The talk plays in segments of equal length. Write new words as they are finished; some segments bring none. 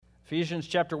Ephesians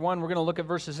chapter 1, we're going to look at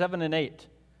verses 7 and 8.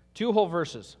 2 whole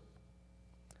verses.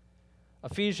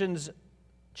 Ephesians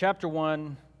chapter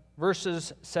 1,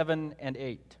 verses 7 and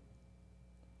 8.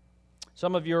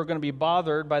 Some of you are going to be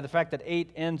bothered by the fact that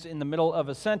 8 ends in the middle of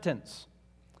a sentence.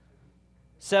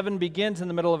 7 begins in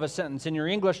the middle of a sentence. In your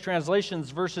English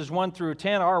translations, verses 1 through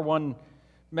 10 are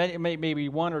maybe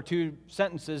one or two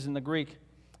sentences in the Greek.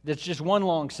 It's just one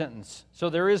long sentence. So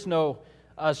there is no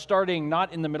starting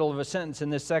not in the middle of a sentence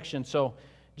in this section, so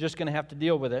just going to have to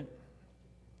deal with it.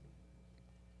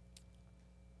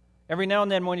 Every now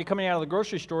and then when you're coming out of the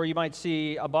grocery store, you might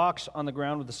see a box on the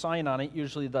ground with a sign on it.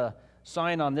 Usually the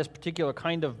sign on this particular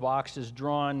kind of box is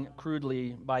drawn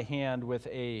crudely by hand with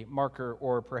a marker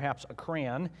or perhaps a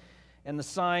crayon, and the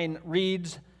sign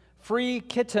reads, "Free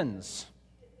kittens."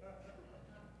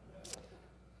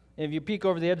 If you peek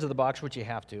over the edge of the box, which you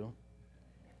have to,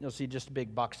 you'll see just a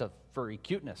big box of furry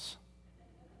cuteness.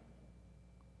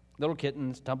 Little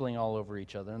kittens tumbling all over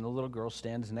each other, and the little girl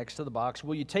stands next to the box.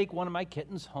 "Will you take one of my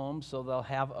kittens home so they'll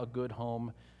have a good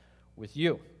home with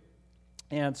you?"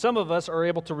 And some of us are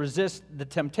able to resist the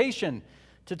temptation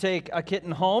to take a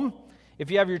kitten home.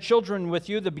 If you have your children with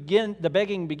you, the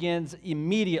begging begins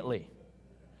immediately.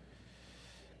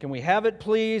 "Can we have it,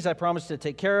 please? I promise to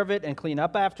take care of it and clean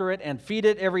up after it and feed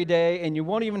it every day, and you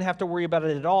won't even have to worry about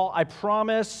it at all. I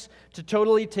promise to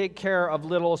totally take care of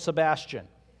little Sebastian."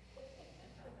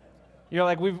 You're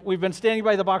like, we've been standing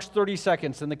by the box 30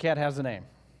 seconds and the cat has a name.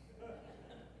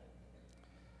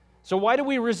 So why do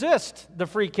we resist the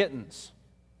free kittens?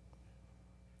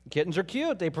 Kittens are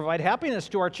cute. They provide happiness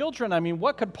to our children. I mean,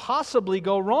 what could possibly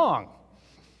go wrong?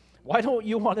 Why don't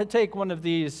you want to take one of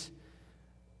these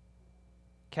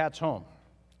cats home?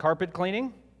 Carpet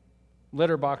cleaning,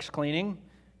 litter box cleaning,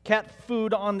 cat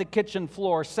food on the kitchen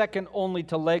floor, second only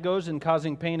to Legos and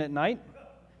causing pain at night.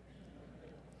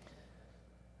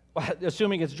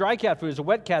 Assuming it's dry cat food,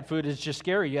 wet cat food is just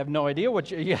scary. You have no idea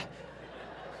what you...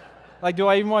 Like, do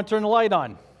I even want to turn the light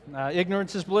on?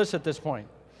 Ignorance is bliss at this point.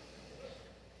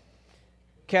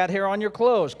 Cat hair on your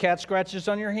clothes, cat scratches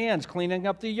on your hands, cleaning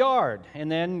up the yard. And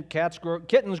then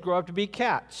kittens grow up to be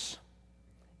cats.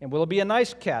 And will it be a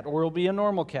nice cat or will it be a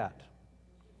normal cat?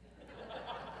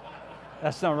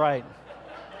 That's not right.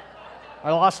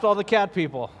 I lost all the cat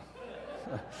people.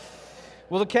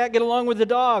 Will the cat get along with the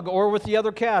dog or with the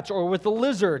other cats or with the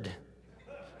lizard?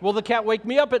 Will the cat wake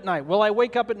me up at night? Will I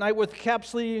wake up at night with the cat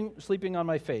sleeping on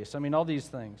my face? I mean, all these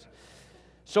things.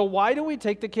 So why do we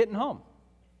take the kitten home?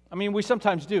 I mean, we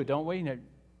sometimes do, don't we?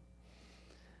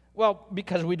 Well,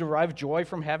 because we derive joy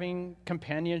from having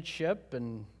companionship,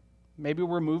 and maybe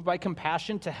we're moved by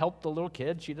compassion to help the little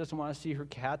kid. She doesn't want to see her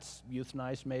cats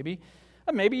euthanize, maybe.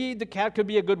 And maybe the cat could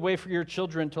be a good way for your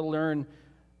children to learn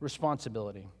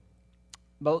responsibility.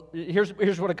 But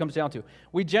here's what it comes down to.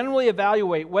 We generally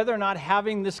evaluate whether or not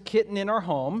having this kitten in our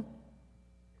home,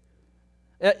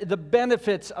 the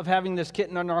benefits of having this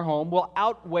kitten in our home will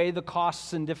outweigh the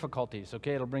costs and difficulties.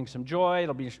 Okay, it'll bring some joy,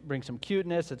 it'll bring some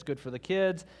cuteness, it's good for the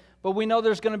kids, but we know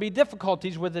there's going to be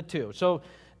difficulties with it too. So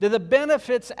do the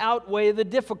benefits outweigh the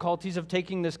difficulties of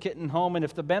taking this kitten home? And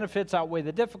if the benefits outweigh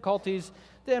the difficulties,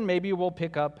 then maybe we'll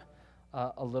pick up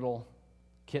a little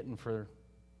kitten for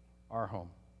our home.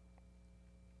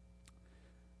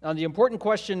 Now, the important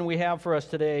question we have for us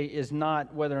today is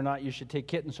not whether or not you should take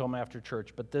kittens home after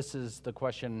church, but this is the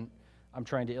question I'm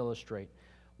trying to illustrate.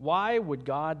 Why would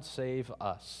God save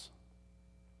us?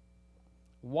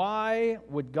 Why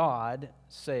would God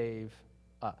save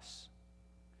us?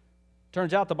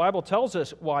 Turns out the Bible tells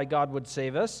us why God would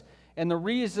save us, and the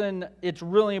reason it's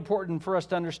really important for us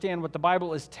to understand what the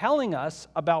Bible is telling us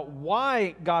about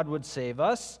why God would save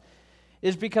us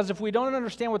is because if we don't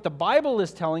understand what the Bible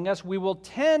is telling us, we will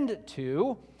tend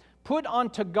to put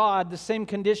onto God the same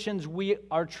conditions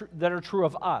that are true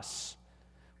of us.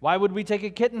 Why would we take a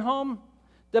kitten home?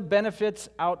 The benefits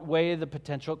outweigh the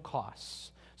potential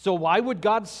costs. So why would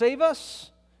God save us?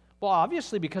 Well,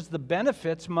 obviously because the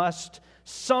benefits must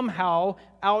somehow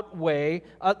outweigh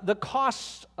the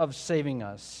costs of saving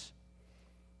us.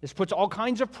 This puts all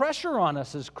kinds of pressure on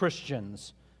us as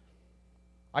Christians.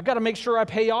 I've got to make sure I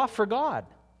pay off for God.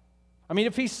 I mean,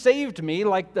 if He saved me,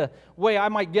 like the way I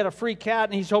might get a free cat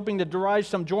and He's hoping to derive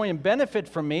some joy and benefit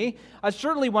from me, I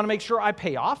certainly want to make sure I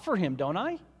pay off for Him, don't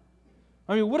I?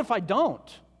 I mean, what if I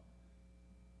don't?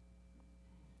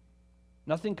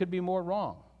 Nothing could be more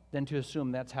wrong than to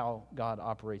assume that's how God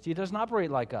operates. He doesn't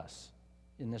operate like us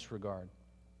in this regard.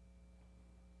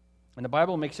 And the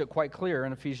Bible makes it quite clear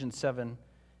in Ephesians 7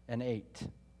 and 8.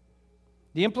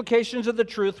 The implications of the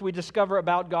truth we discover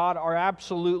about God are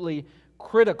absolutely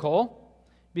critical.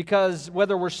 Because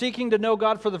whether we're seeking to know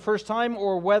God for the first time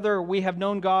or whether we have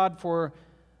known God for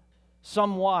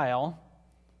some while,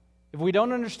 if we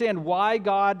don't understand why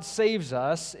God saves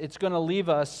us, it's going to leave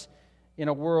us in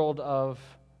a world of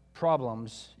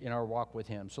problems in our walk with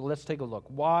Him. So let's take a look.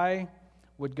 Why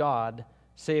would God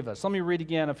save us? Let me read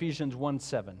again Ephesians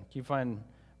 1:7. Can you find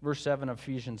verse 7 of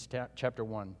Ephesians chapter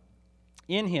 1?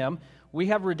 In Him we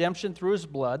have redemption through His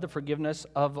blood, the forgiveness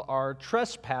of our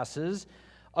trespasses,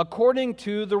 according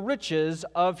to the riches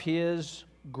of His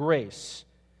grace.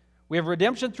 We have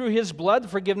redemption through His blood, the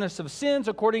forgiveness of sins,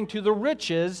 according to the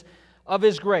riches of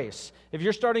His grace. If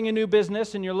you're starting a new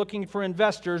business and you're looking for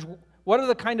investors, what are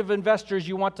the kind of investors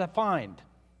you want to find?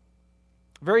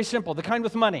 Very simple, the kind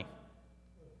with money.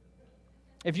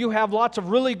 If you have lots of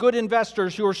really good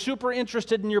investors who are super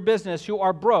interested in your business, who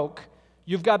are broke,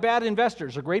 you've got bad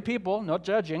investors. They're great people, not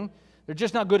judging. They're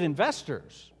just not good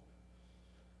investors.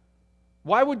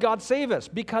 Why would God save us?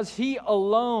 Because He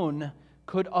alone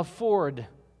could afford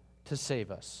to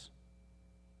save us.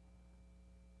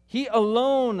 He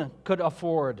alone could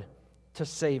afford to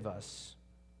save us.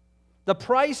 The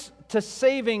price to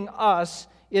saving us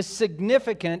is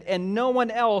significant, and no one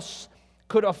else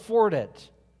could afford it.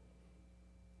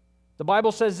 The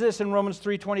Bible says this in Romans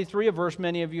 3:23, a verse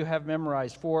many of you have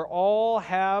memorized. For all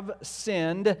have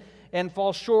sinned and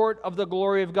fall short of the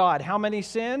glory of God. How many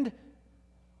sinned?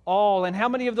 All. And how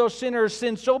many of those sinners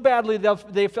sinned so badly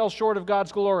they fell short of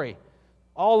God's glory?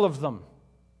 All of them.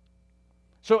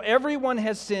 So everyone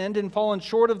has sinned and fallen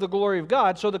short of the glory of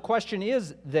God. So the question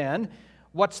is then,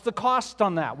 what's the cost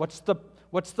on that? What's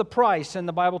the price? And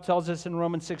the Bible tells us in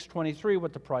Romans 6:23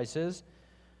 what the price is.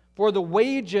 For the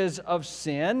wages of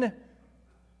sin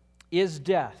is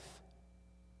death.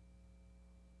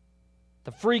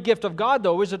 The free gift of God,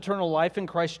 though, is eternal life in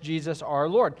Christ Jesus our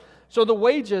Lord. So the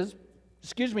wages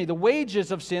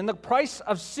of sin, the price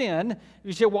of sin,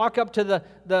 you say, walk up to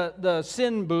the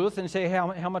sin booth and say, hey,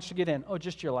 how much to get in? Oh,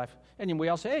 just your life. And we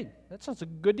all say, hey, that sounds a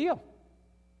good deal.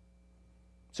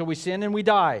 So we sin and we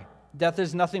die. Death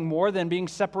is nothing more than being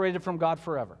separated from God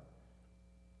forever.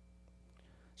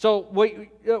 So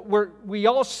we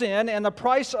all sin, and the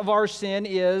price of our sin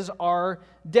is our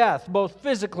death. Both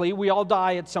physically, we all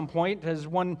die at some point. As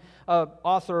one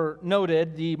author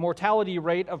noted, the mortality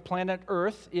rate of planet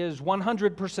Earth is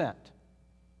 100%.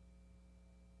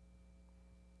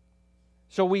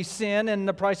 So we sin, and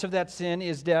the price of that sin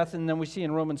is death. And then we see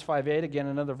in Romans 5:8, again,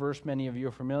 another verse many of you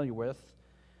are familiar with,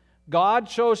 God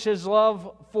shows His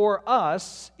love for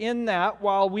us in that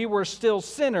while we were still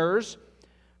sinners,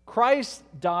 Christ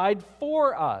died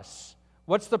for us.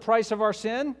 What's the price of our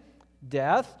sin?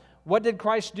 Death. What did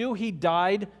Christ do? He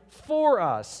died for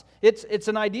us. It's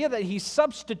an idea that He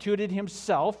substituted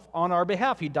Himself on our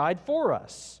behalf. He died for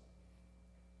us.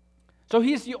 So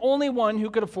He's the only one who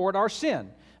could afford our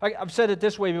sin. I've said it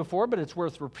this way before, but it's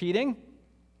worth repeating.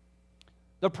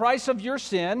 The price of your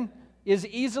sin is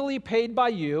easily paid by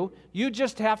you. You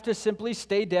just have to simply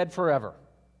stay dead forever.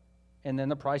 And then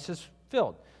the price is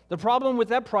filled. The problem with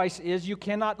that price is you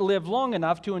cannot live long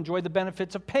enough to enjoy the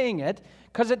benefits of paying it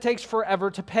because it takes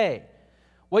forever to pay.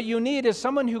 What you need is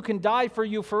someone who can die for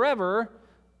you forever.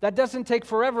 That doesn't take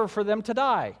forever for them to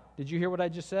die. Did you hear what I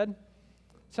just said?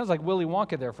 Sounds like Willy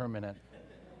Wonka there for a minute.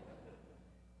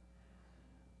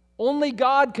 Only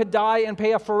God could die and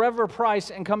pay a forever price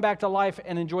and come back to life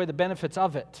and enjoy the benefits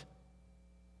of it.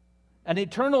 An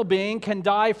eternal being can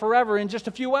die forever in just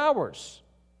a few hours.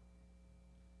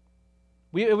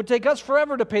 It would take us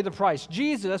forever to pay the price.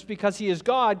 Jesus, because He is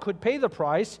God, could pay the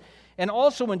price and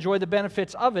also enjoy the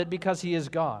benefits of it because He is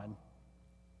God.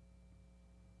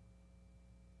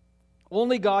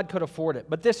 Only God could afford it.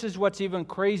 But this is what's even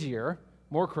crazier,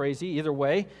 more crazy either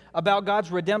way, about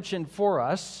God's redemption for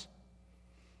us.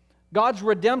 God's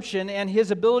redemption and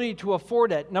His ability to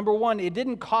afford it. Number one, it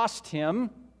didn't cost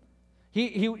Him.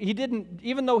 He didn't,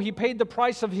 even though He paid the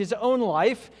price of His own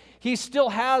life, He is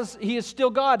still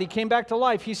God. He came back to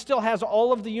life. He still has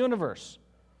all of the universe.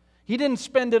 He didn't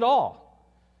spend it all.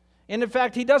 And in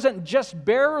fact, He doesn't just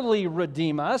barely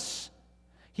redeem us.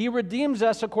 He redeems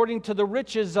us according to the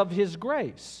riches of His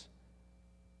grace.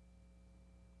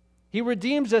 He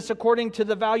redeems us according to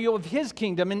the value of His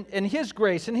kingdom and His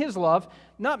grace and His love,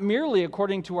 not merely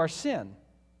according to our sin.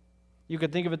 You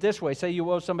could think of it this way. Say you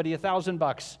owe somebody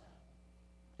 $1,000.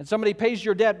 And somebody pays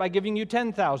your debt by giving you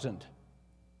 $10,000.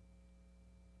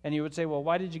 And you would say, well,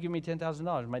 why did you give me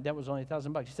 $10,000? My debt was only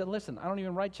 $1,000. He said, listen, I don't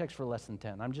even write checks for less than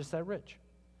 10. I'm just that rich.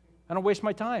 I don't waste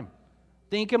my time.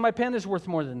 The ink in my pen is worth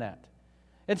more than that.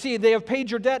 And see, they have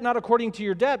paid your debt not according to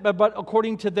your debt, but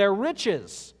according to their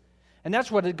riches. And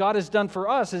that's what God has done for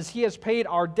us, is He has paid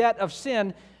our debt of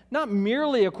sin, not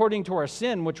merely according to our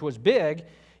sin, which was big.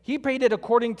 He paid it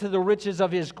according to the riches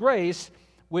of His grace,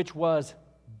 which was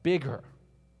bigger.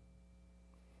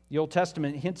 The Old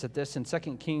Testament hints at this in 2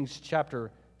 Kings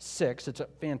chapter 6. It's a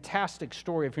fantastic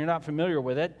story if you're not familiar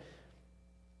with it.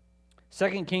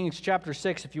 2 Kings chapter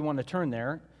 6, if you want to turn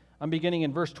there. I'm beginning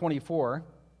in verse 24.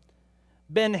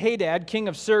 Ben-Hadad, king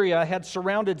of Syria, had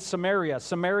surrounded Samaria.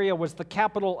 Samaria was the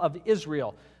capital of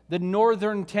Israel. The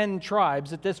northern 10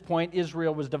 tribes, at this point,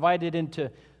 Israel was divided into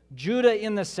Judah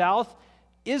in the south,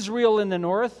 Israel in the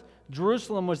north.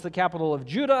 Jerusalem was the capital of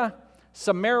Judah.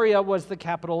 Samaria was the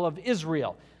capital of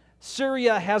Israel.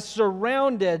 Syria has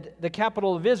surrounded the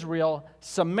capital of Israel,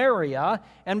 Samaria,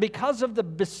 and because of the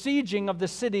besieging of the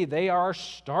city, they are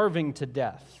starving to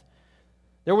death.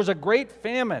 There was a great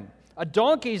famine. A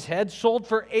donkey's head sold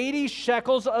for 80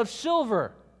 shekels of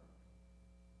silver.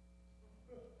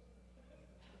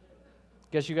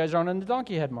 Guess you guys aren't in the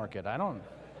donkey head market. I don't.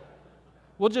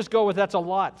 We'll just go with that's a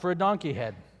lot for a donkey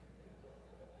head.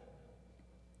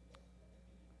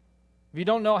 If you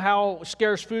don't know how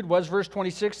scarce food was, verse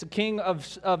 26, the king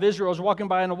of Israel was walking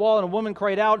by on the wall, and a woman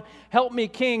cried out, "Help me,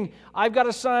 king. I've got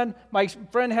a son. My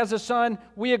friend has a son.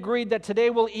 We agreed that today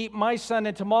we'll eat my son,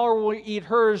 and tomorrow we'll eat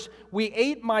hers. We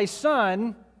ate my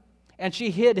son, and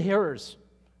she hid hers.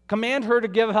 Command her to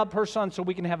give up her son so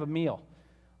we can have a meal."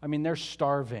 I mean, they're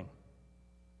starving.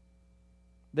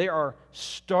 They are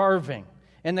starving.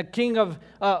 And the king of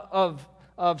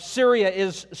Syria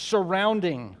is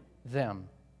surrounding them.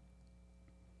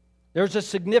 There's a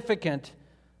significant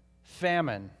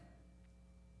famine.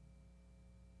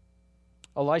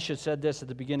 Elisha said this at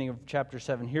the beginning of chapter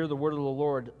 7. "Hear the word of the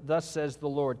Lord. Thus says the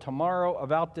Lord, tomorrow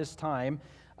about this time,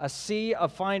 a seah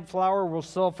of fine flour will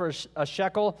sell for a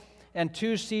shekel, and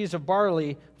 2 seahs of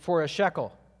barley for a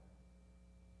shekel."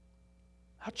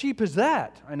 How cheap is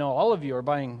that? I know all of you are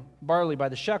buying barley by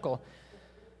the shekel.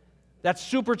 That's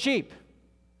super cheap.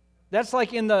 That's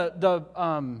like in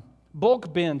the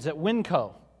bulk bins at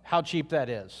Winco. How cheap that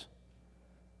is.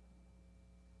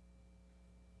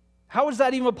 How is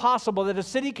that even possible that a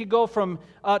city could go from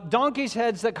donkey's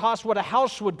heads that cost what a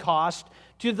house would cost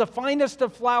to the finest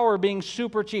of flour being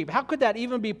super cheap? How could that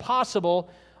even be possible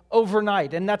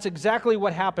overnight? And that's exactly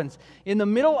what happens. In the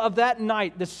middle of that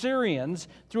night, the Syrians,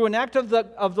 through an act of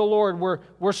the Lord,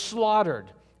 were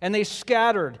slaughtered, and they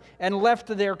scattered and left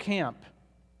their camp.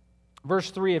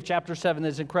 Verse 3 of chapter 7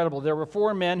 is incredible. "There were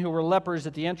 4 men who were lepers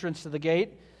at the entrance to the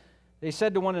gate. They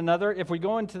said to one another, 'If we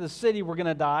go into the city, we're going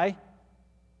to die.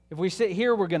 If we sit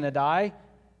here, we're going to die.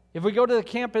 If we go to the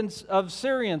camp of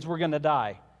Syrians, we're going to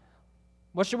die.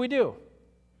 What should we do?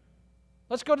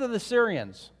 Let's go to the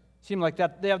Syrians.'" Seem like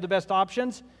that they have the best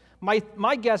options.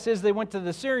 My guess is they went to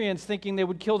the Syrians thinking they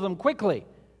would kill them quickly.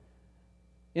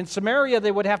 In Samaria,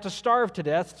 they would have to starve to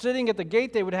death. Sitting at the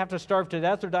gate, they would have to starve to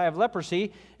death or die of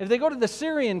leprosy. If they go to the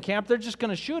Syrian camp, they're just going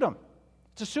to shoot them.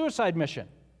 It's a suicide mission.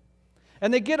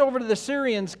 And they get over to the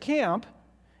Syrians' camp,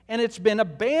 and it's been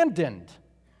abandoned.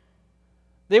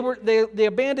 They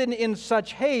abandoned in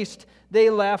such haste, they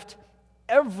left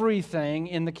everything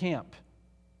in the camp.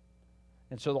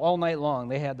 And so all night long,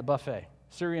 they had the buffet.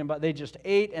 They just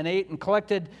ate and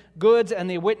collected goods, and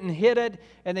they went and hid it,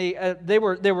 and they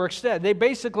were ecstatic. They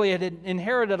basically had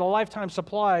inherited a lifetime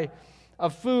supply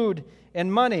of food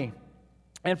and money.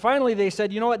 And finally, they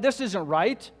said, "You know what? This isn't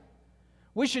right.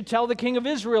 We should tell the king of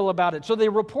Israel about it." So they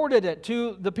reported it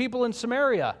to the people in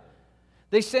Samaria.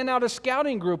 They sent out a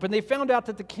scouting group, and they found out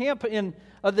that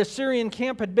the Syrian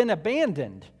camp had been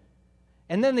abandoned.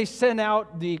 And then they sent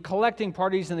out the collecting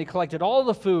parties, and they collected all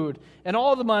the food and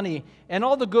all the money and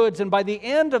all the goods. And by the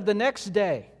end of the next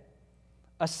day,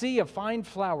 a seah of fine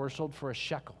flour sold for a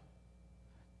shekel.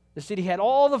 The city had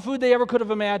all the food they ever could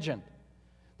have imagined.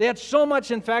 They had so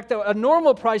much, in fact, that a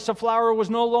normal price of flour was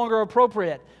no longer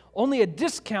appropriate. Only a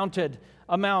discounted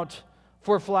amount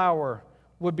for flour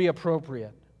would be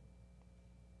appropriate.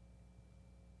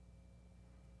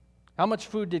 How much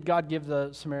food did God give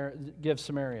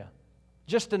Samaria?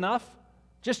 Just enough?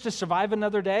 Just to survive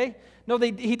another day? No,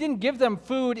 He didn't give them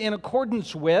food in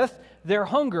accordance with their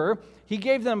hunger. He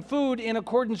gave them food in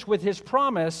accordance with His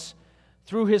promise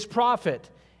through His prophet.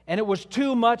 And it was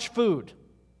too much food.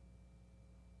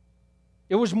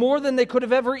 It was more than they could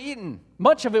have ever eaten.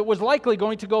 Much of it was likely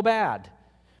going to go bad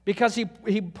because he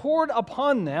poured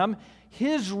upon them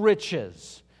His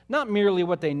riches, not merely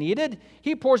what they needed.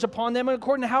 He pours upon them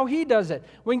according to how He does it.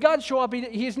 When God shows up,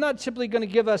 He's not simply going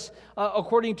to give us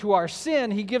according to our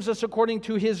sin. He gives us according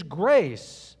to His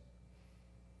grace.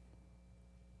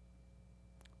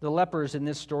 The lepers in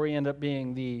this story end up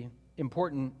being the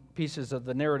important pieces of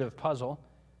the narrative puzzle.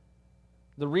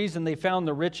 the reason they found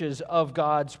the riches of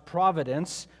God's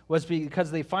providence was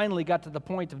because they finally got to the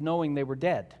point of knowing they were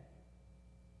dead.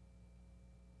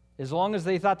 As long as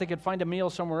they thought they could find a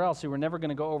meal somewhere else, they were never going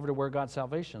to go over to where God's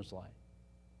salvation was like.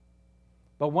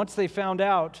 But once they found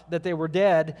out that they were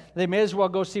dead, they may as well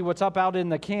go see what's up out in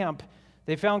the camp.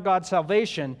 They found God's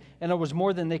salvation, and it was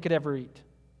more than they could ever eat.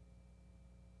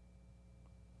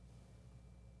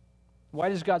 Why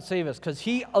does God save us? Because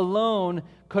He alone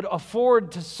could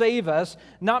afford to save us,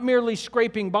 not merely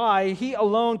scraping by. He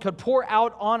alone could pour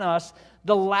out on us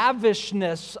the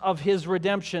lavishness of His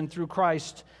redemption through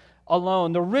Christ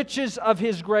alone, the riches of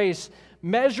His grace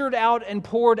measured out and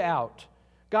poured out.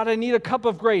 God, I need a cup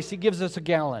of grace. He gives us a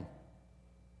gallon.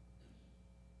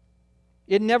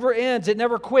 It never ends. It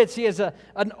never quits. He has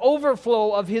an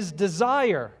overflow of His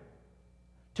desire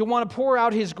to want to pour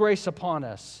out His grace upon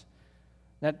us.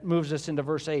 That moves us into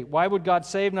verse 8. Why would God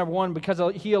save? Number one, because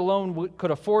He alone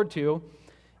could afford to.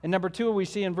 And number two, we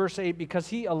see in verse 8, because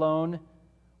He alone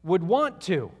would want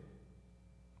to.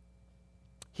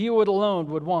 He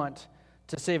alone would want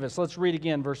to save us. Let's read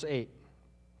again verse 8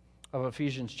 of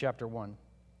Ephesians chapter 1.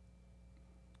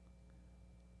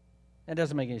 That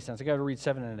doesn't make any sense. I got to read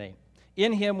 7 and 8.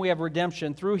 In Him we have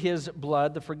redemption through His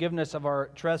blood, the forgiveness of our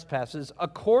trespasses,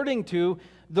 according to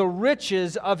the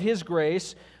riches of His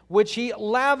grace, which He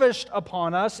lavished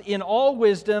upon us in all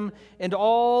wisdom and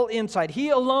all insight. He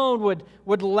alone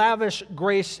would lavish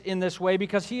grace in this way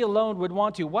because He alone would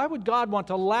want to. Why would God want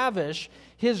to lavish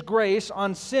His grace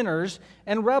on sinners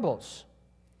and rebels?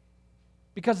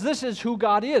 Because this is who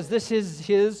God is. This is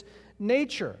His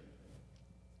nature.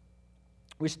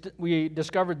 We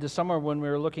discovered this summer when we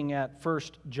were looking at 1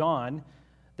 John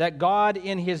that God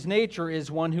in His nature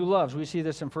is one who loves. We see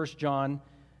this in 1 John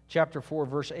chapter 4,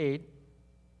 verse 8.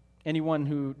 Anyone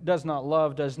who does not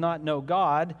love does not know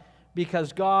God,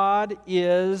 because God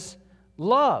is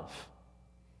love.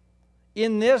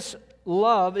 In this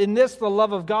the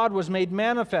love of God was made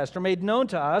manifest or made known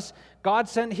to us. God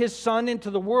sent His Son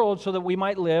into the world so that we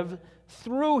might live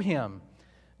through Him.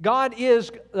 God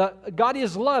is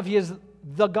love. He is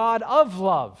the God of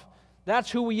love.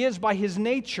 That's who He is by His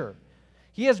nature.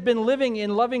 He has been living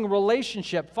in loving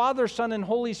relationship, Father, Son, and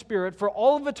Holy Spirit, for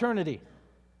all of eternity.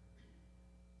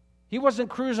 He wasn't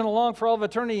cruising along for all of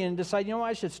eternity and decided,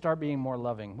 I should start being more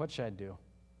loving. What should I do?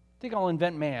 I think I'll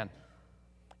invent man.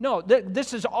 No,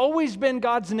 this has always been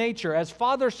God's nature as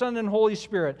Father, Son, and Holy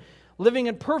Spirit, living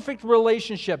in perfect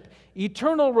relationship,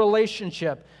 eternal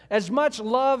relationship, as much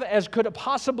love as could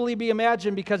possibly be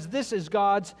imagined, because this is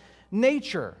God's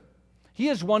nature. He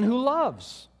is one who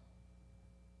loves.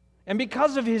 And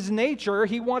because of His nature,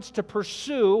 He wants to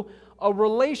pursue a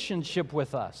relationship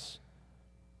with us.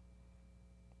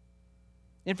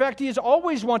 In fact, He has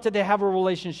always wanted to have a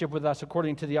relationship with us,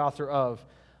 according to the author of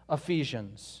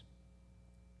Ephesians.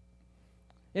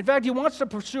 In fact, He wants to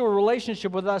pursue a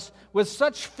relationship with us with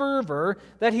such fervor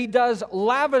that He does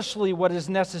lavishly what is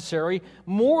necessary,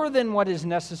 more than what is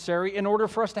necessary, in order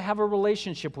for us to have a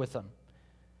relationship with Him.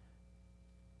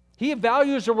 He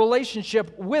values a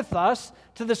relationship with us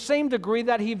to the same degree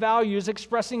that He values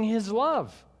expressing His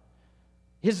love.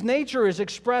 His nature is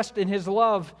expressed in His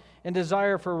love and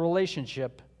desire for a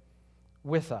relationship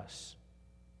with us.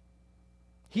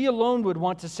 He alone would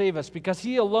want to save us because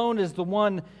He alone is the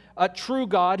one true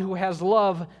God who has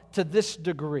love to this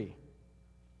degree.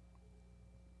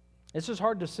 This is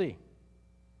hard to see.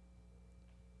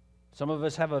 Some of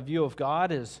us have a view of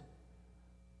God as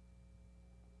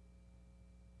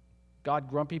God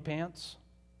grumpy pants.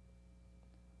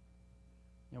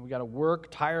 We got to work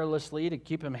tirelessly to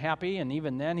keep Him happy, and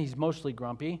even then He's mostly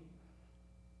grumpy.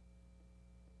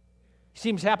 He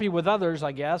seems happy with others,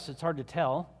 I guess. It's hard to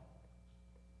tell.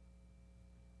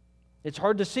 It's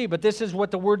hard to see, but this is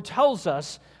what the Word tells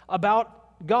us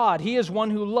about God. He is one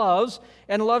who loves,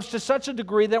 and loves to such a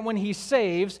degree that when He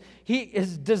saves,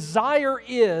 His desire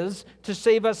is to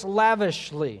save us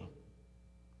lavishly.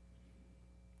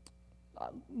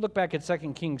 Look back at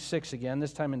 2 Kings 6 again,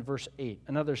 this time in verse 8.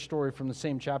 Another story from the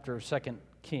same chapter of 2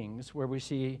 Kings, where we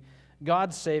see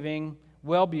God saving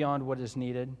well beyond what is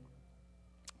needed.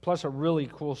 Plus a really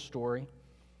cool story.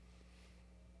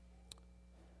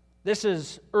 This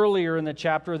is earlier in the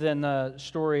chapter than the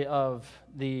story of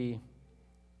the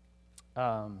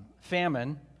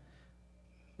famine.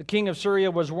 The king of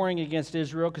Syria was warring against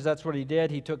Israel because that's what he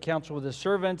did. He took counsel with his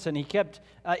servants and he kept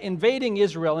invading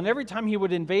Israel. And every time he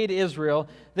would invade Israel,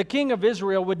 the king of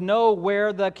Israel would know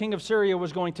where the king of Syria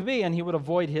was going to be, and he would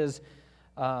avoid his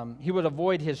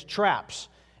traps.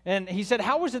 And he said,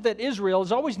 how is it that Israel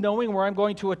is always knowing where I'm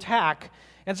going to attack?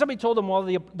 And somebody told him, well,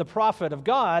 the prophet of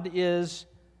God is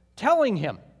telling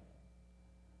him.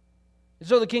 And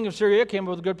so the king of Syria came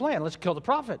up with a good plan. Let's kill the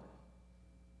prophet.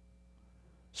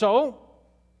 So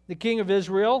the king of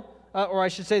Israel, or I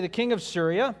should say the king of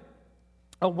Syria,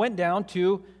 went down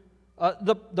to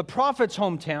the prophet's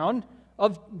hometown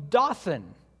of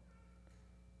Dothan.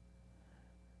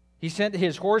 He sent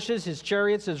his horses, his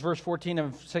chariots, as verse 14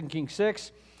 of 2 Kings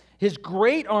 6, his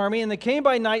great army, and they came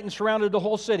by night and surrounded the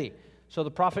whole city. So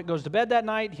the prophet goes to bed that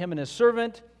night, him and his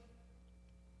servant.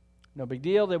 No big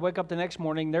deal. They wake up the next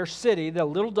morning. Their city, the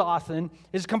little Dothan,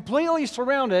 is completely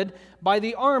surrounded by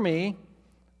the army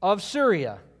of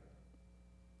Syria.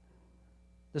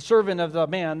 The servant of the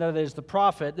man, that is the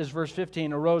prophet, this is verse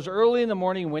 15, arose early in the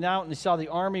morning and went out, and he saw the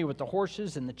army with the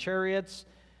horses and the chariots.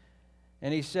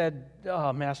 And he said,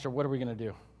 "Oh, master, what are we going to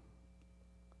do?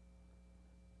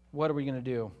 What are we going to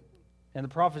do?" And the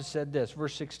prophet said this,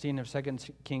 verse 16 of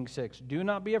 2 Kings 6, "Do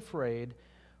not be afraid,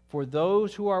 for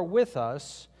those who are with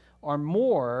us are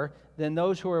more than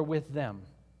those who are with them."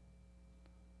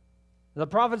 The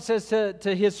prophet says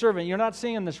to his servant, "You're not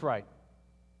seeing this right.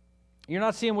 You're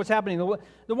not seeing what's happening.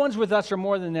 The ones with us are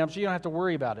more than them, so you don't have to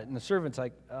worry about it." And the servant's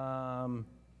like,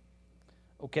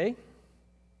 okay.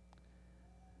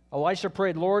 Elisha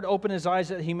prayed, "Lord, open his eyes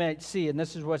that he might see." And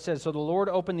this is what it says. So the Lord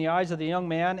opened the eyes of the young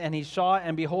man, and he saw,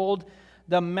 and behold,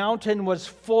 the mountain was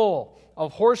full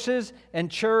of horses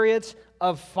and chariots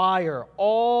of fire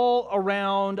all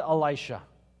around Elisha.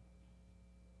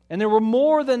 And there were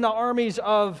more than the armies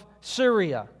of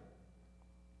Syria.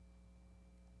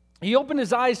 He opened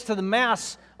his eyes to the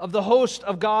mass of the host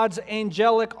of God's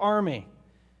angelic army.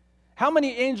 How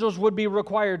many angels would be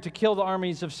required to kill the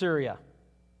armies of Syria?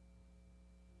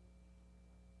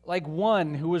 Like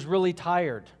one who was really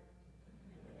tired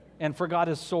and forgot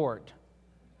his sword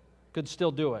could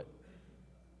still do it.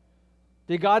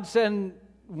 Did God send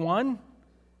one?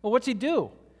 Well, what's he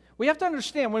do? We have to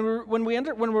understand when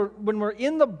we're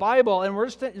in the Bible and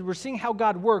we're seeing how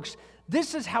God works,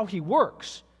 this is how he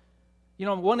works. You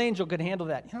know, one angel could handle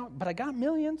that. But I got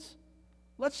millions.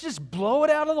 Let's just blow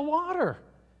it out of the water.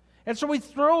 And so he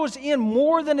throws in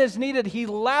more than is needed. He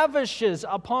lavishes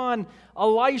upon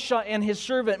Elisha and his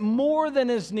servant more than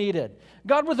is needed.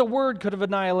 God with a word could have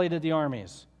annihilated the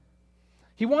armies.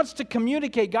 He wants to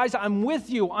communicate, guys, I'm with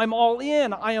you. I'm all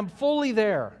in. I am fully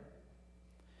there.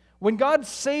 When God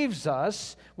saves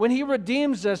us, when he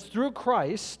redeems us through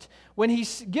Christ, when he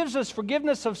gives us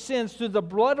forgiveness of sins through the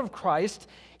blood of Christ,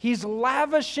 he's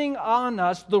lavishing on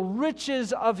us the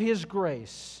riches of his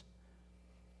grace.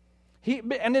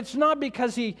 And it's not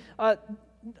because he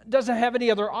doesn't have any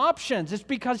other options. It's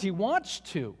because he wants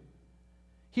to.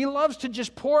 He loves to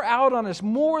just pour out on us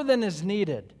more than is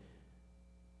needed.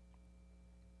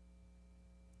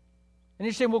 And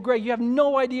you say, "Well, Greg, you have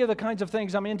no idea the kinds of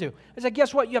things I'm into." I said,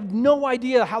 "Guess what? You have no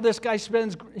idea how this guy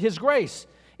spends his grace.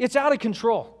 It's out of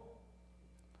control."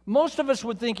 Most of us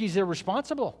would think he's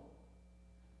irresponsible.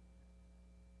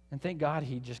 And thank God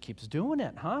he just keeps doing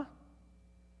it, huh?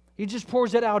 He just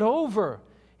pours it out over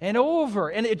and over,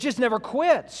 and it just never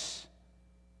quits.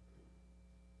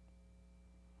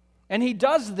 And he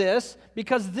does this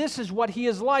because this is what he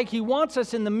is like. He wants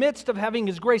us in the midst of having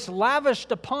his grace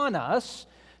lavished upon us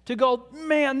to go,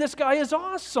 "Man, this guy is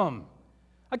awesome.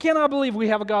 I cannot believe we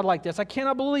have a God like this. I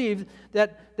cannot believe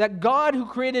that God who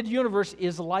created the universe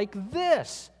is like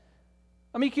this."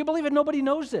 I mean, can you believe it? Nobody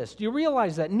knows this. Do you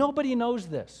realize that? Nobody knows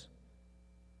this.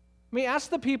 I mean, ask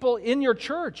the people in your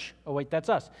church. Oh, wait, that's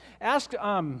us. Ask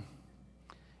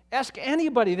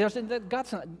anybody. God's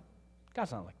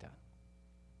not like that.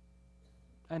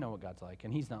 I know what God's like,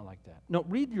 and he's not like that. No,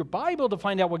 read your Bible to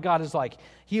find out what God is like.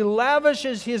 He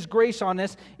lavishes his grace on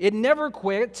us. It never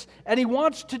quits, and he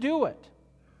wants to do it.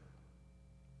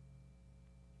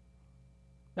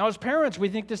 Now, as parents, we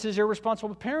think this is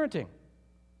irresponsible parenting.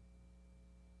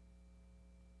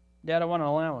 "Dad, I want an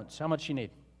allowance. How much you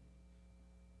need?"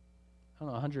 "I don't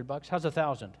know, $100. How's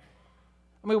 1,000?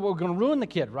 I mean, we're going to ruin the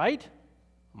kid, right?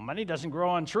 Money doesn't grow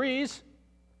on trees.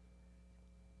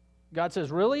 God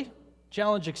says, "Really?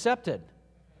 Challenge accepted."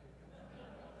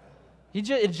 It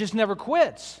just never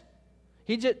quits.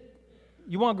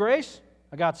 You want grace?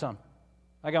 I got some.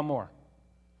 I got more.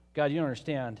 God, you don't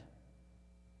understand.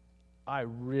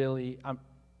 I'm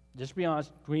just be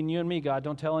honest, between you and me, God,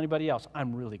 don't tell anybody else.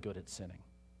 I'm really good at sinning.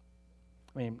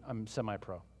 I mean, I'm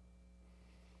semi-pro.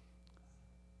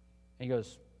 He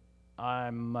goes,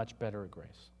 "I'm much better at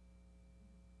grace."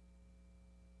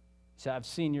 He said, "I've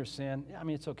seen your sin." I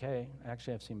mean, it's okay.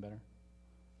 Actually, I've seen better.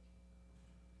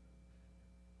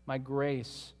 "My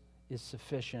grace is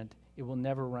sufficient. It will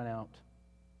never run out."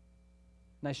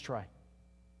 Nice try.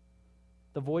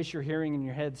 The voice you're hearing in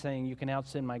your head saying you can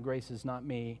out-sin my grace is not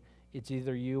me. It's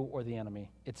either you or the enemy.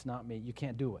 It's not me. You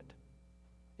can't do it.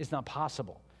 It's not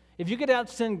possible. If you could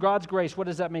out-sin God's grace, what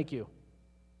does that make you?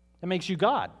 That makes you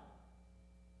God.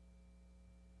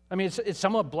 I mean, it's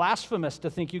somewhat blasphemous to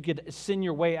think you could sin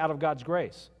your way out of God's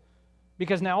grace.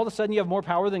 Because now all of a sudden you have more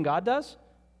power than God does?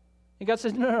 And God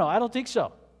says, no, I don't think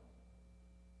so.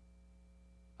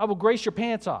 I will grace your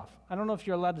pants off. I don't know if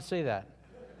you're allowed to say that.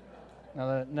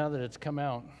 Now that it's come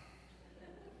out.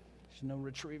 There's no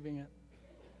retrieving it.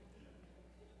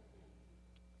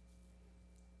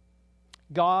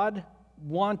 God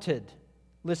wanted,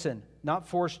 listen, not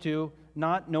forced to,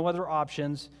 no other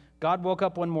options. God woke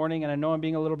up one morning, and I know I'm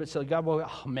being a little bit silly. God woke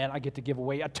up, oh man, I get to give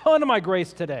away a ton of my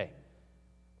grace today.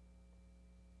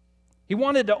 He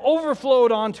wanted to overflow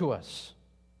it onto us.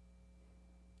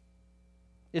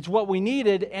 It's what we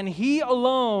needed, and He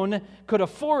alone could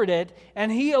afford it, and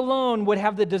He alone would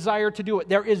have the desire to do it.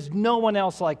 There is no one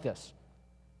else like this.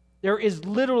 There is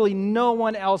literally no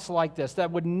one else like this that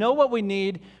would know what we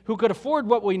need, who could afford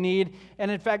what we need,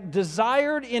 and in fact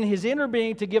desired in His inner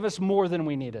being to give us more than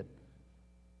we needed.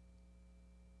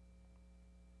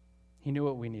 He knew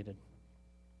what we needed.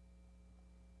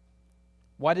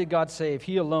 Why did God save?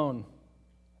 He alone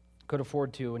could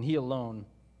afford to, and He alone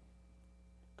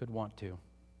could want to.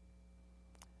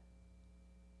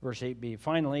 Verse 8b,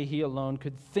 finally, He alone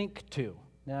could think to.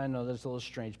 Now, I know that's a little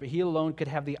strange, but He alone could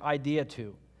have the idea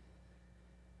to.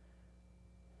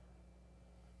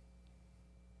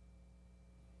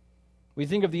 We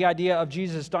think of the idea of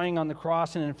Jesus dying on the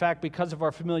cross, and in fact, because of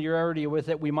our familiarity with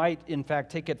it, we might, in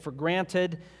fact, take it for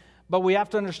granted. But we have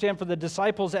to understand, for the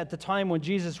disciples at the time when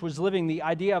Jesus was living, the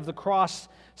idea of the cross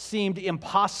seemed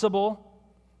impossible.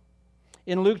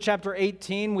 In Luke chapter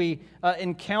 18, we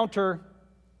encounter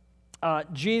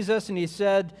Jesus, and He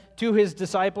said to His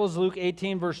disciples, Luke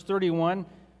 18, verse 31,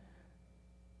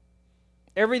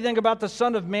 everything about the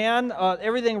Son of Man,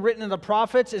 everything written in the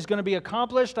prophets is going to be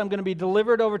accomplished. I'm going to be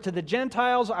delivered over to the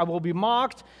Gentiles. I will be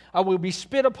mocked. I will be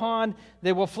spit upon.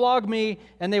 They will flog me,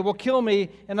 and they will kill me.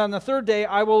 And on the third day,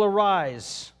 I will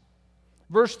arise.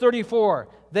 Verse 34,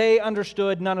 they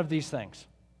understood none of these things.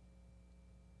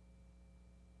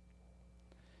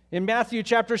 In Matthew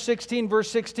chapter 16,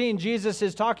 verse 16, Jesus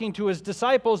is talking to His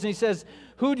disciples, and He says,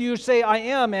 who do you say I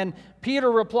am? And Peter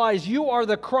replies, you are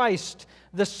the Christ,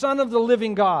 the Son of the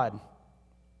living God.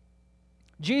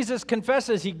 Jesus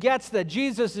confesses, he gets that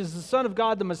Jesus is the Son of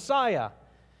God, the Messiah.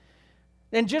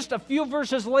 And just a few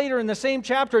verses later in the same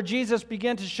chapter, Jesus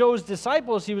began to show His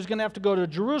disciples He was going to have to go to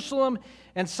Jerusalem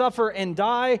and suffer and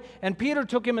die. And Peter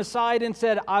took Him aside and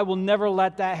said, I will never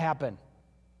let that happen.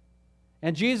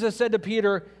 And Jesus said to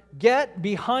Peter, get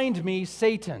behind me,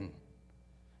 Satan.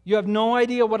 You have no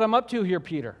idea what I'm up to here,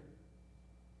 Peter.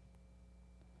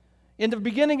 In the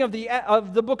beginning of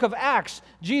the book of Acts,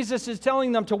 Jesus is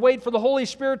telling them to wait for the Holy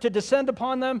Spirit to descend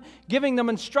upon them, giving them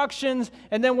instructions,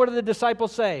 and then what do the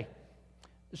disciples say?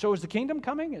 So is the kingdom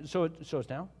coming? So it's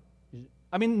now?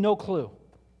 I mean, no clue.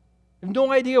 They have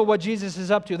no idea what Jesus is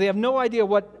up to. They have no idea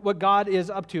what God is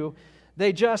up to.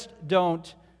 They just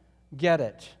don't get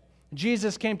it.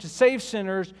 Jesus came to save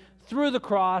sinners through the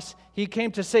cross. He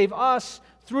came to save us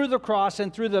through the cross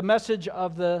and through the message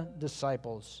of the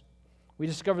disciples. We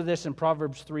discover this in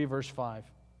Proverbs 3, verse 5.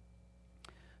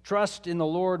 Trust in the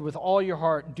Lord with all your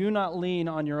heart. Do not lean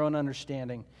on your own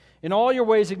understanding. In all your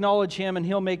ways acknowledge Him, and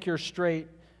He'll make straight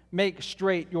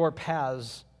your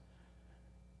paths.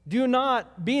 Be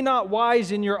not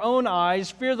wise in your own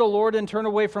eyes. Fear the Lord and turn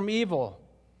away from evil.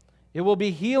 It will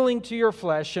be healing to your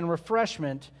flesh and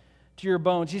refreshment to your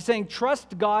bones. He's saying,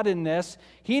 trust God in this.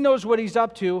 He knows what He's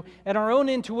up to, and our own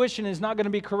intuition is not going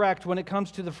to be correct when it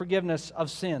comes to the forgiveness of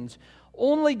sins.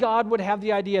 Only God would have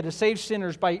the idea to save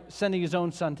sinners by sending His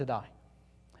own Son to die.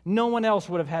 No one else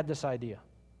would have had this idea.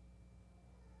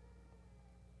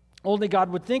 Only God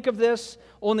would think of this.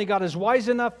 Only God is wise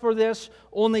enough for this.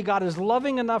 Only God is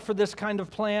loving enough for this kind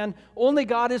of plan. Only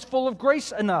God is full of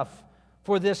grace enough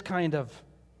for this kind of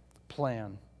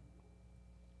plan.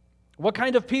 What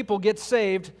kind of people get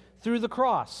saved through the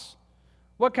cross?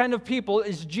 What kind of people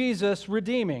is Jesus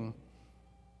redeeming?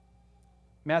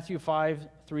 Matthew 5,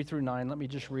 3 through 9. Let me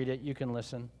just read it. You can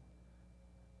listen.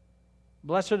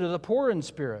 Blessed are the poor in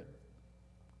spirit,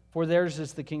 for theirs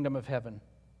is the kingdom of heaven.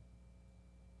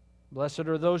 Blessed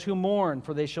are those who mourn,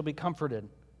 for they shall be comforted.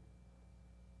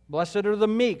 Blessed are the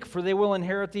meek, for they will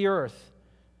inherit the earth.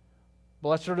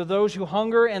 Blessed are those who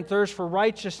hunger and thirst for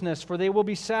righteousness, for they will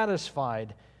be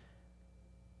satisfied.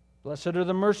 Blessed are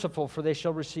the merciful, for they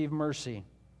shall receive mercy.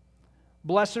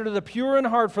 Blessed are the pure in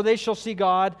heart, for they shall see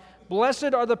God.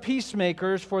 Blessed are the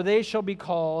peacemakers, for they shall be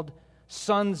called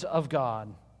sons of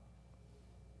God.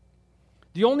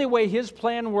 The only way His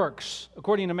plan works,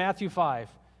 according to Matthew 5,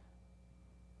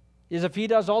 is if He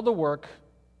does all the work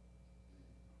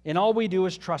and all we do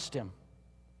is trust Him.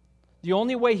 The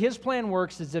only way His plan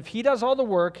works is if He does all the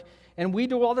work and we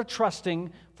do all the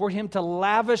trusting for Him to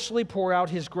lavishly pour out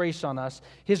His grace on us,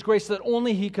 His grace that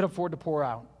only He could afford to pour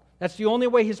out. That's the only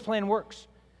way His plan works.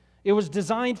 It was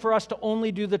designed for us to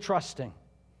only do the trusting.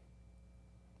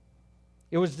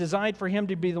 It was designed for Him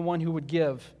to be the one who would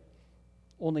give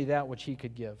only that which He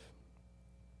could give.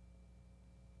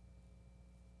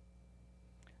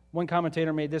 One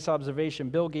commentator made this observation: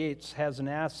 Bill Gates has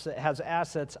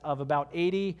assets of about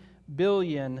 $80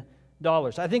 billion.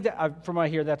 I think that, from what I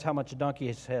hear, that's how much a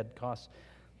donkey's head costs.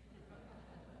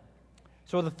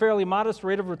 So with a fairly modest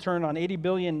rate of return on $80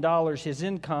 billion, his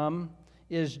income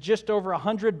is just over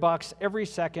 $100 every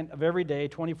second of every day,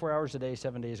 24 hours a day,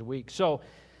 7 days a week. So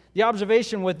the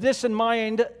observation, with this in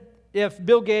mind, if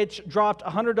Bill Gates dropped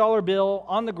a $100 bill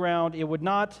on the ground, it would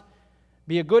not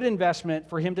be a good investment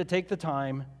for him to take the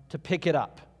time to pick it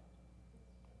up.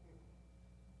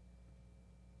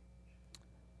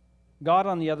 God,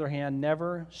 on the other hand,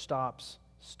 never stops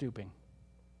stooping.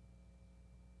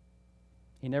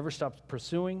 He never stops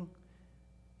pursuing.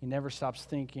 He never stops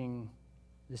thinking,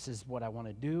 this is what I want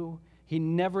to do. He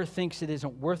never thinks it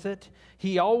isn't worth it.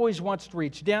 He always wants to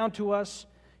reach down to us.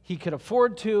 He could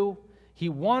afford to. He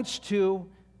wants to.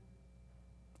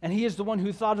 And He is the one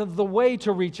who thought of the way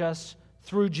to reach us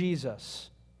through Jesus.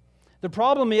 The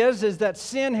problem is that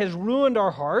sin has ruined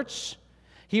our hearts.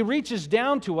 He reaches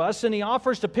down to us and He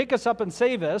offers to pick us up and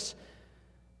save us.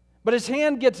 But His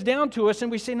hand gets down to us and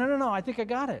we say, no, I think I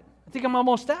got it. I think I'm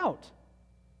almost out.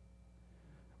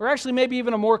 Or actually, maybe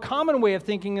even a more common way of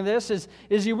thinking of this is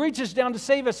He reaches down to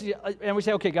save us and we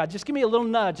say, okay, God, just give me a little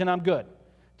nudge and I'm good.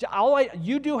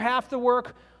 You do half the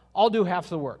work, I'll do half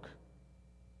the work.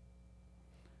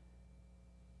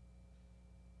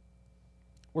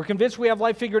 We're convinced we have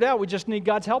life figured out. We just need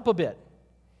God's help a bit.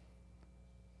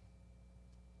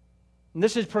 And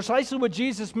this is precisely what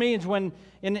Jesus means when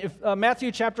in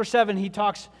Matthew chapter 7 He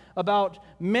talks about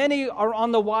many are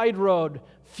on the wide road,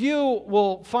 few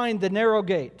will find the narrow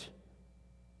gate.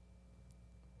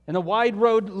 And the wide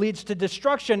road leads to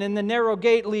destruction, and the narrow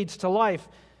gate leads to life.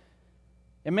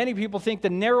 And many people think the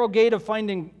narrow gate of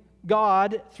finding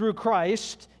God through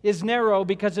Christ is narrow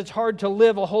because it's hard to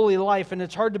live a holy life, and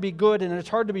it's hard to be good, and it's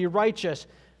hard to be righteous.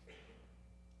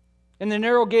 And the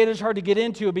narrow gate is hard to get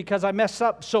into because I mess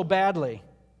up so badly.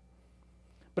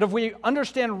 But if we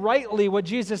understand rightly what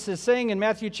Jesus is saying in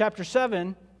Matthew chapter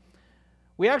 7,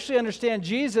 we actually understand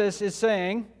Jesus is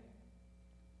saying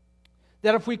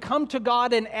that if we come to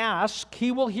God and ask,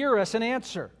 He will hear us and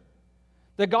answer.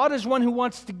 That God is one who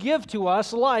wants to give to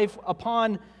us life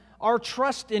upon our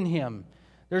trust in Him.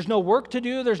 There's no work to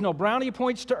do. There's no brownie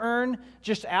points to earn.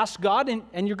 Just ask God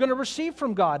and you're going to receive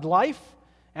from God life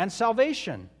and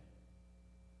salvation.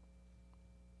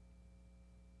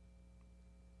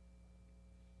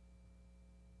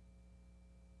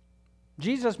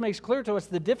 Jesus makes clear to us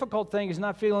the difficult thing is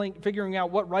not figuring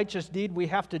out what righteous deed we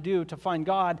have to do to find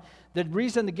God. The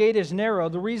reason the gate is narrow,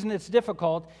 the reason it's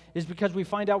difficult, is because we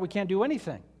find out we can't do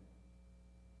anything.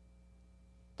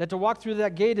 That to walk through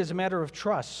that gate is a matter of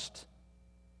trust.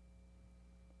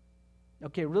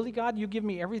 Okay, really, God, you give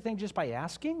me everything just by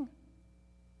asking?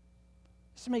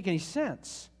 This doesn't make any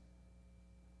sense.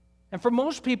 And for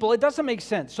most people, it doesn't make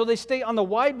sense. So they stay on the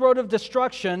wide road of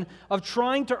destruction of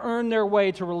trying to earn their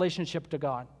way to relationship to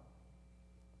God.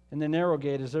 And the narrow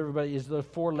gate is the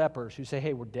 4 lepers who say,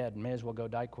 hey, we're dead, may as well go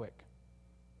die quick.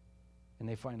 And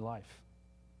they find life.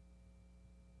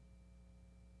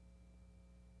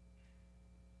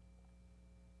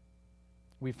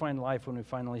 We find life when we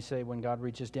finally say, when God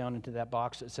reaches down into that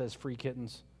box that says free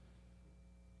kittens,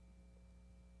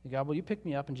 God, will you pick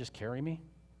me up and just carry me?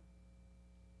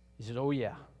 He said, oh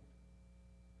yeah.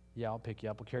 Yeah, I'll pick you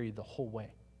up. I'll carry you the whole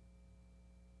way.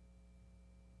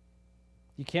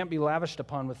 You can't be lavished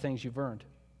upon with things you've earned.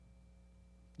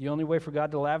 The only way for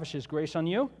God to lavish His grace on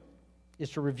you is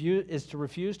to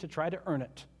refuse to try to earn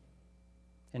it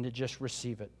and to just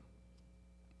receive it.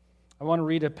 I want to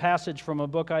read a passage from a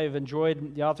book I have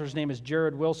enjoyed. The author's name is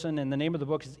Jared Wilson, and the name of the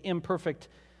book is Imperfect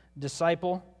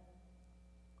Disciple.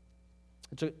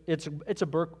 It's a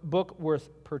book worth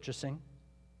purchasing.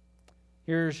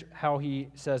 Here's how he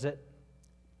says it,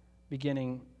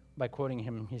 beginning by quoting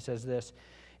him. He says this: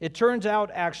 it turns out,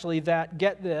 actually, that,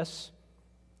 get this,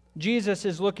 Jesus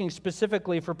is looking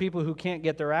specifically for people who can't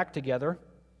get their act together.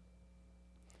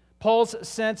 Paul's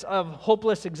sense of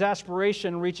hopeless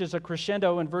exasperation reaches a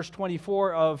crescendo in verse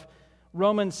 24 of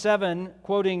Romans 7,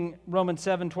 quoting Romans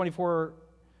 7:24,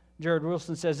 Jared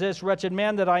Wilson says this, "Wretched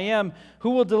man that I am, who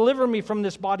will deliver me from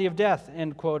this body of death?"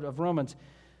 End quote of Romans.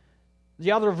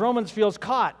 The author of Romans feels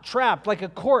caught, trapped, like a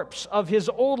corpse of his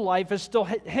old life is still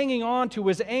hanging on to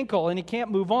his ankle and he can't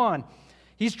move on.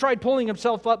 He's tried pulling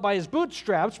himself up by his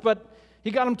bootstraps, but he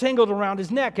got them tangled around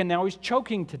his neck and now he's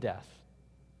choking to death.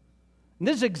 And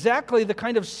this is exactly the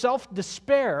kind of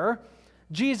self-despair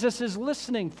Jesus is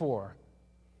listening for.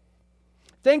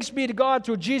 Thanks be to God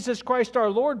through Jesus Christ our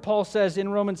Lord, Paul says in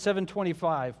Romans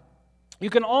 7:25.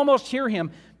 You can almost hear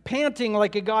him panting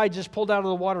like a guy just pulled out of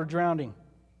the water drowning.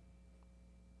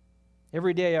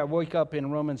 Every day I wake up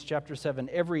in Romans chapter 7,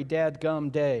 every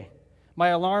dadgum day. My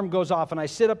alarm goes off and I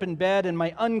sit up in bed and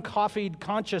my uncoffeed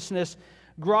consciousness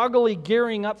groggily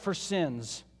gearing up for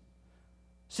sins.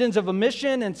 Sins of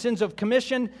omission and sins of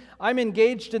commission. I'm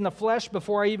engaged in the flesh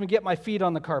before I even get my feet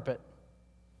on the carpet.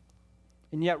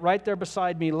 And yet right there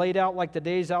beside me, laid out like the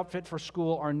day's outfit for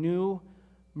school, are new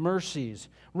mercies.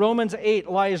 Romans 8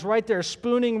 lies right there,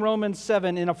 spooning Romans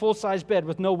 7 in a full-size bed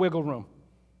with no wiggle room.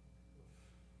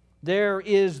 There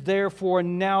is therefore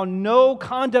now no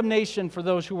condemnation for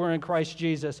those who are in Christ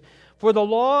Jesus. For the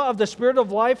law of the Spirit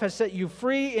of life has set you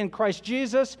free in Christ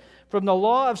Jesus from the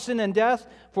law of sin and death.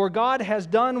 For God has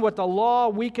done what the law,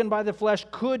 weakened by the flesh,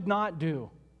 could not do.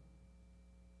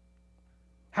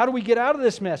 How do we get out of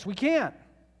this mess? We can't.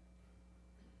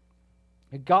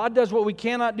 God does what we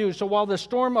cannot do. So while the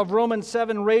storm of Romans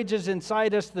 7 rages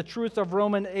inside us, the truth of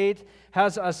Romans 8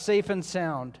 has us safe and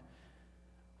sound.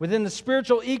 Within the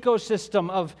spiritual ecosystem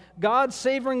of God's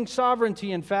savoring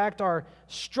sovereignty, in fact, our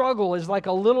struggle is like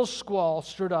a little squall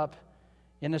stirred up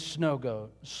in a snow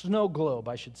globe,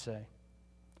 I should say.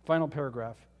 Final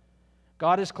paragraph.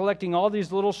 God is collecting all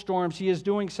these little storms. He is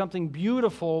doing something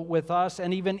beautiful with us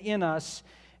and even in us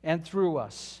and through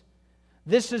us.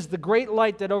 This is the great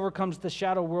light that overcomes the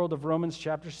shadow world of Romans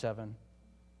chapter 7.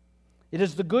 It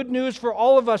is the good news for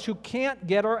all of us who can't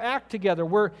get our act together.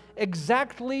 We're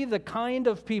exactly the kind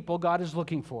of people God is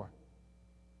looking for.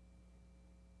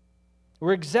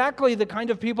 We're exactly the kind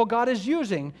of people God is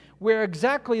using. We're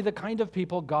exactly the kind of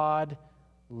people God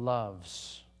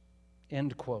loves.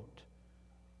 End quote.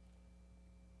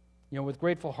 You know, with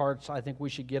grateful hearts, I think we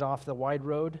should get off the wide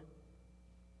road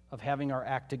of having our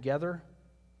act together.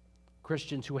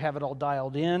 Christians who have it all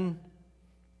dialed in.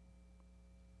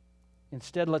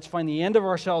 Instead, let's find the end of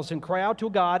ourselves and cry out to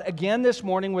God again this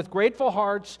morning with grateful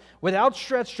hearts, with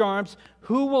outstretched arms,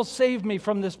 "Who will save me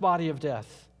from this body of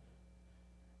death?"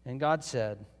 And God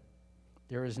said,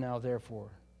 "There is now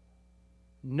therefore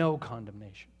no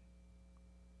condemnation